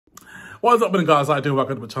What's up, guys? How you doing?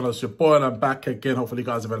 Welcome to my channel. It's your boy, and I'm back again. Hopefully, you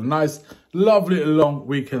guys have had a nice, lovely, long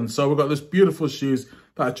weekend. So we've got this beautiful shoes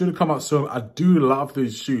that are due to come out soon. I do love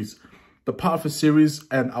these shoes. The part of the series,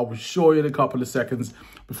 and I will show you in a couple of seconds.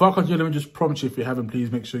 Before I continue, let me just prompt you, if you haven't,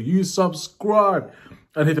 please make sure you subscribe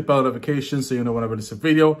and hit the bell notification so you know when I release a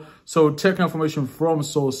video. So taking information from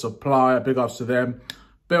Source Supply, big ups to them.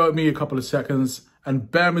 Bear with me a couple of seconds,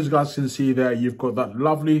 and bam, as you guys can see there, you've got that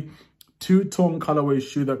lovely two-tone colorway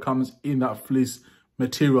shoe that comes in that fleece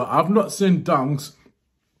material. I've not seen dunks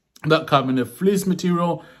that come in the fleece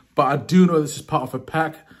material, but I do know this is part of a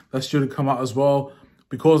pack that's due to come out as well,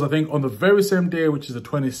 because I think on the very same day, which is the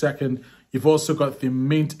 22nd, you've also got the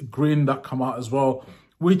mint green that come out as well,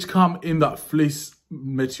 which come in that fleece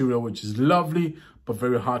material, which is lovely, but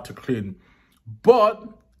very hard to clean. But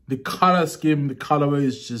the color scheme, the colorway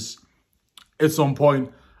is just, it's on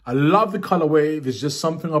point. I love the colorway. There's just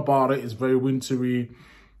something about it. It's very wintry.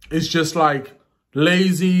 It's just like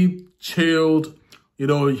lazy, chilled. You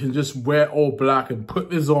know, you can just wear all black and put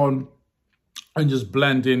this on and just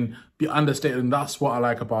blend in, be understated. And that's what I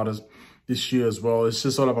like about this shoe as well. It's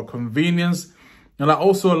just all about convenience. And I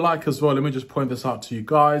also like as well, let me just point this out to you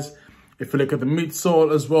guys. If you look at the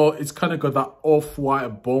midsole as well, it's kind of got that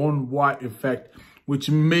off-white, bone white effect, which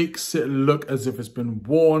makes it look as if it's been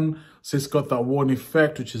worn. So it's got that worn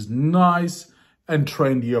effect, which is nice and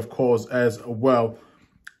trendy, of course, as well.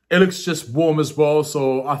 It looks just warm as well.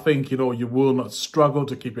 So I think, you know, you will not struggle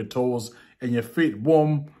to keep your toes and your feet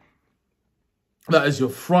warm. That is your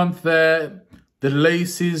front there. The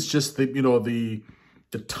laces, just the, you know, the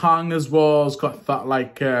tongue as well. It's got that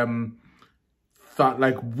like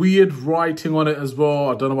weird writing on it as well.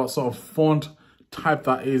 I don't know what sort of font type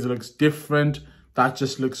that is. It looks different. That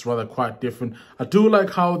just looks rather quite different. I do like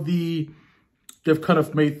how they've kind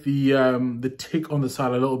of made the tick on the side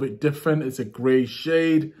a little bit different. It's a grey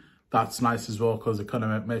shade. That's nice as well because it kind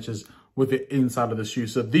of matches with the inside of the shoe.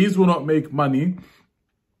 So these will not make money.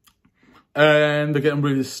 And they're getting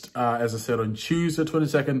released, as I said, on Tuesday,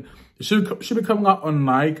 22nd. It should be coming out on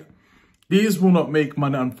Nike. These will not make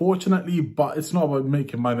money, unfortunately, but it's not about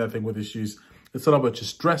making money, I think, with these shoes. It's all about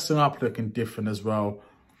just dressing up, looking different as well.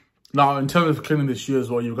 Now, in terms of cleaning the shoe as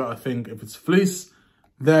well, you've got to think if it's fleece,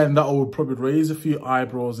 then that will probably raise a few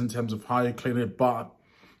eyebrows in terms of how you clean it, but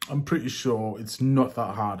I'm pretty sure it's not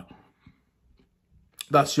that hard.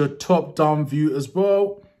 That's your top-down view as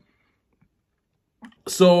well.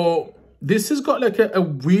 So this has got like a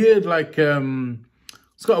weird, like,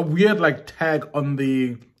 it's got a weird like tag on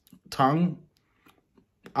the tongue.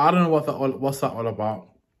 I don't know what's that all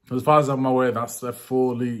about. As far as I'm aware, that's like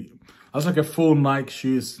a full Nike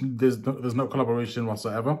shoe. There's no collaboration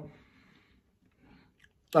whatsoever.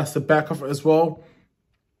 That's the back of it as well.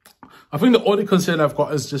 I think the only concern I've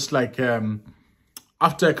got is just like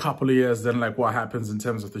after a couple of years, then like what happens in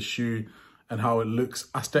terms of the shoe and how it looks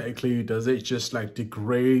aesthetically. Does it just like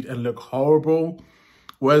degrade and look horrible?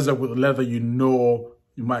 Whereas like with leather, you know,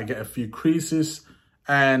 you might get a few creases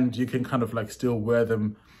and you can kind of like still wear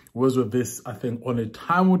them. Whereas with this, I think only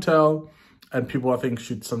time will tell. And people, I think,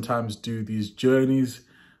 should sometimes do these journeys.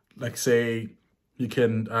 Like, say, you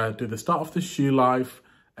can do the start of the shoe life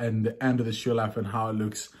and the end of the shoe life and how it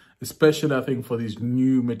looks. Especially, I think, for these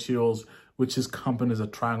new materials, which is companies are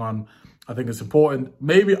trying on. I think it's important.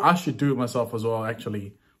 Maybe I should do it myself as well,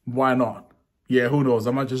 actually. Why not? Yeah, who knows?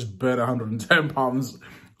 I might just burn 110 pounds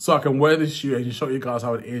so I can wear this shoe and show you guys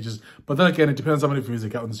how it ages. But then again, it depends how many views I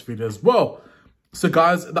get on this video as well. So,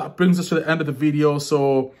 guys, that brings us to the end of the video.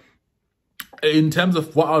 So, in terms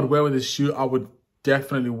of what I would wear with this shoe, I would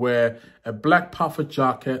definitely wear a black puffer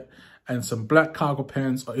jacket and some black cargo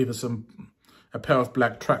pants, or either a pair of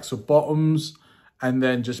black tracksuit bottoms, and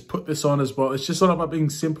then just put this on as well. It's just all about being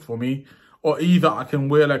simple for me. Or either I can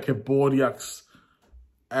wear like a Bourdieu's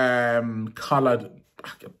colored.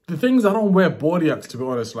 The things I don't wear Bourdieu's, to be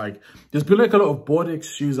honest. Like, there's been like a lot of Bourdieu's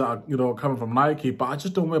shoes that are, you know, coming from Nike, but I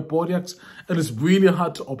just don't wear Bourdieu's, and it's really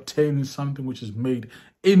hard to obtain something which is made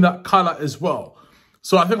in that color as well.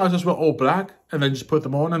 So I think I'll just wear all black and then just put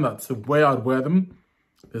them on, and that's the way I'd wear them.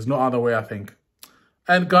 There's no other way, I think.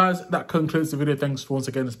 And guys, that concludes the video. Thanks once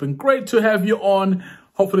again. It's been great to have you on.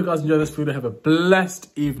 Hopefully you guys enjoy this video. Have a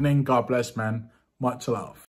blessed evening. God bless, man. Much love.